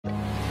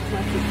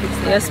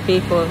Yes,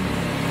 people.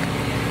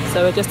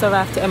 So we just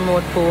arrived to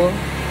Emerald Pool.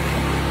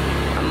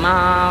 My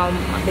mom,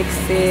 my big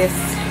sis,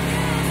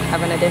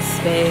 having a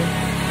display.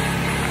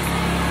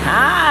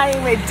 Hi,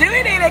 we're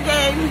doing it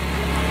again.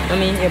 I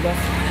mean, yeah, boss.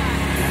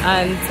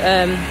 And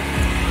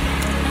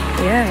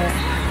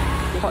yeah.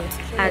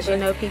 As you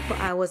know, people,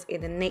 I was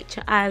in the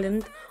nature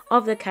island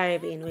of the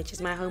Caribbean, which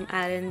is my home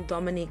island,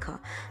 Dominica,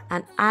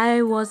 and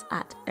I was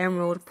at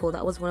Emerald Pool.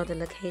 That was one of the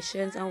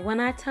locations, and when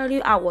I tell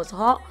you I was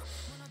hot,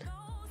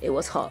 it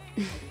was hot.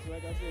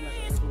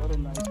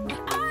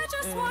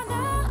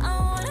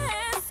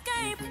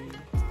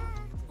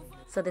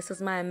 So this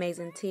was my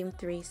amazing Team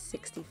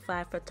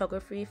 365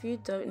 photography. If you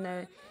don't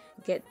know,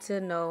 get to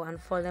know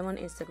and follow them on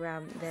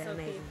Instagram. They're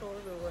amazing. People,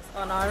 we was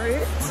on our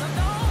route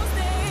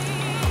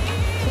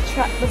to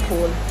track the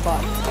pool,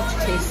 but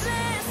it is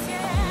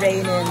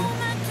raining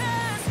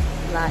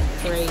like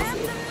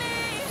crazy.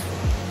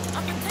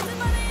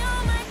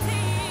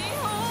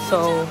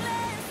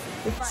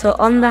 So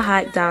on the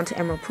hike down to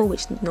Emerald Pool,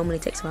 which normally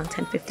takes around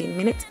 10-15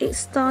 minutes, it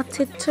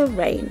started to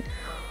rain.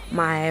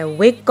 My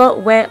wig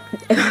got wet,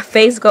 my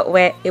face got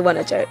wet. It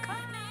wasn't a joke.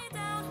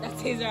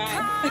 That is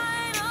right.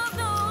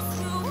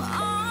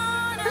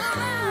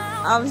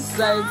 I'm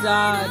so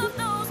done.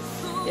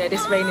 Yeah,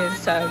 this rain is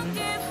soaked.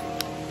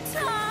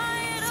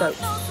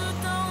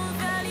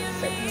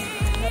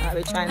 Alright,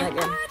 we're trying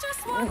again.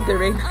 The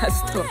rain has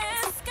stopped.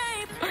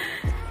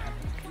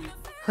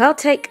 Well,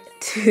 take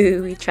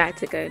two, we tried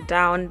to go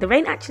down. The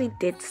rain actually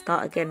did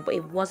start again, but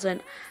it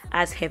wasn't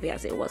as heavy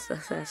as it was the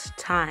first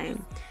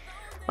time.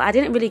 But I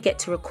didn't really get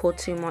to record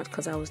too much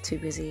because I was too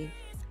busy,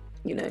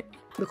 you know,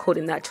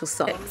 recording the actual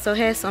song. So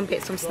here's some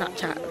bits from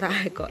Snapchat that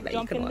I got that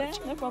you can watch.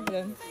 No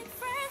problem.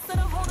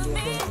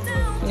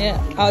 Yeah,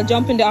 I'll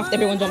jump in there after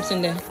everyone jumps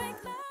in there.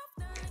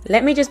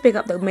 Let me just pick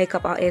up the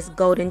makeup artist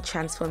Golden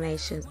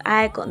Transformations.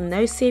 I got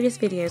no serious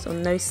videos or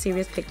no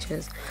serious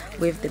pictures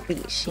with the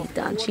beat she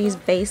done. She's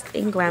based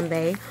in Grand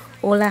Bay.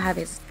 All I have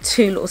is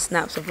 2 little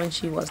snaps of when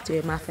she was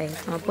doing my face.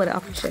 I'll put it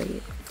up and show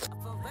you.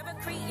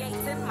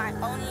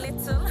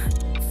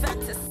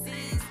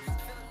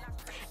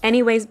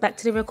 Anyways, back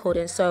to the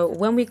recording. So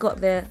when we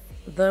got there,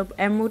 the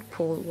Emerald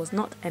Pool was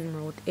not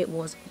emerald, it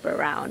was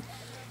brown.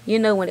 You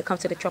know, when it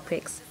comes to the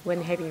tropics,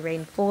 when heavy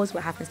rain falls,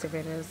 what happens to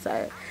rivers?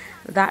 So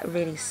that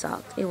really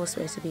sucked. It was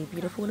supposed to be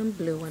beautiful and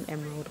blue and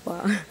emerald,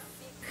 but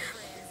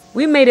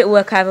we made it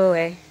work either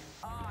way.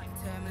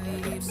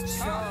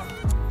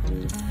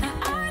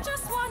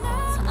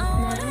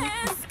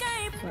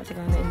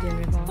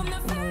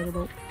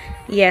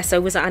 Yeah, so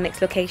it was at our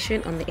next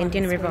location on the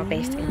Indian River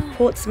based in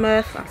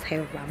Portsmouth. I was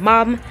here with my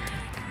mum.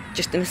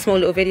 Just in a small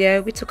little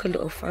video. We took a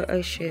little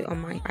photo shoot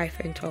on my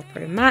iPhone 12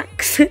 Pro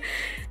Max.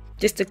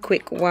 Just a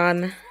quick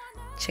one.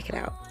 Check it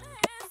out.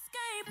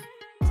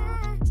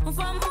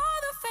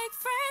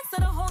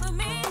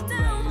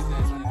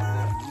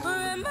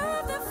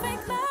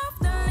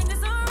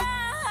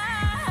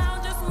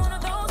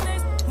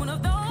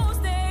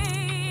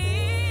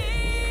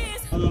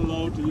 I'm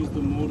allowed to use the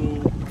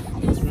motor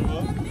in this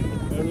river.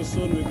 Very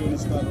soon we're going to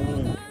start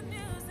rowing.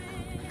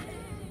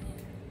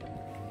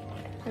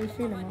 How you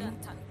feeling, Mom?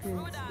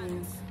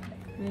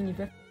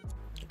 Good.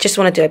 Just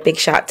want to do a big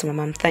shout out to my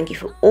mum. Thank you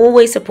for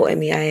always supporting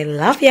me. I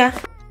love ya.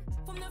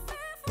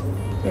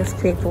 Yes,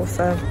 people.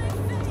 So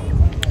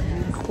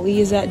we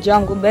is at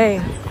Jungle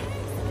Bay.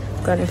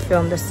 Gonna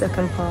film the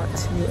second part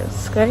to the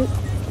escape.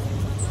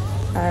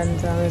 And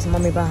there's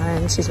Mommy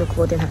behind. She's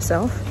recording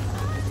herself.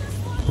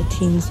 The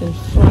team's in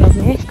front of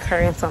me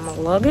carrying some of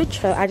my luggage.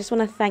 So I just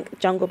want to thank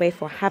Jungle Bay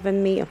for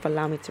having me and for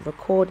allowing me to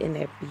record in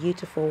their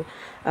beautiful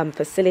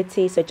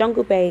facility. So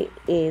Jungle Bay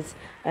is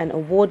an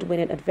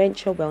award-winning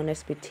adventure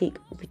wellness boutique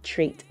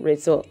retreat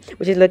resort,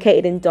 which is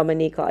located in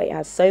Dominica. It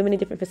has so many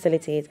different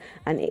facilities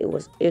and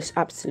it's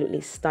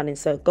absolutely stunning.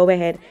 So go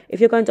ahead, if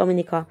you're going to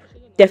Dominica,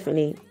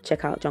 definitely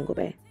check out Jungle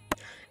Bay.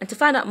 And to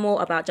find out more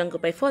about Jungle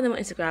Bay, follow them on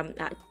Instagram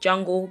at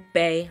Jungle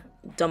Bay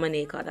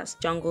Dominica. That's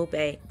Jungle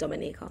Bay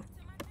Dominica.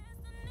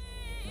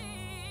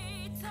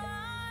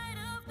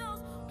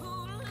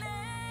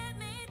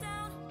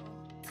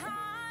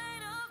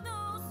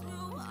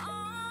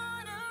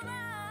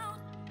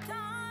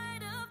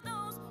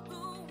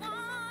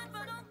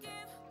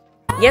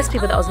 Yes,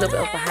 people, that was a little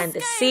bit of behind the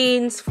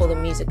scenes for the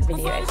music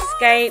video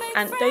Escape.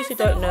 And those who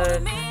don't know,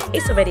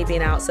 it's already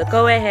been out. So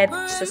go ahead,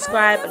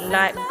 subscribe,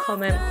 like,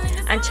 comment,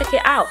 and check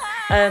it out.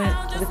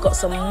 We've got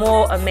some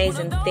more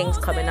amazing things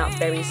coming out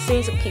very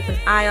soon. So keep an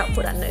eye out,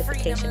 put that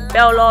notification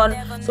bell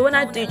on. So when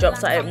I do drop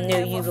something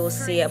new, you will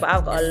see it. But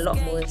I've got a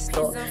lot more in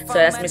store. So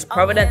that's Miss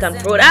Provident and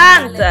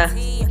Prudent.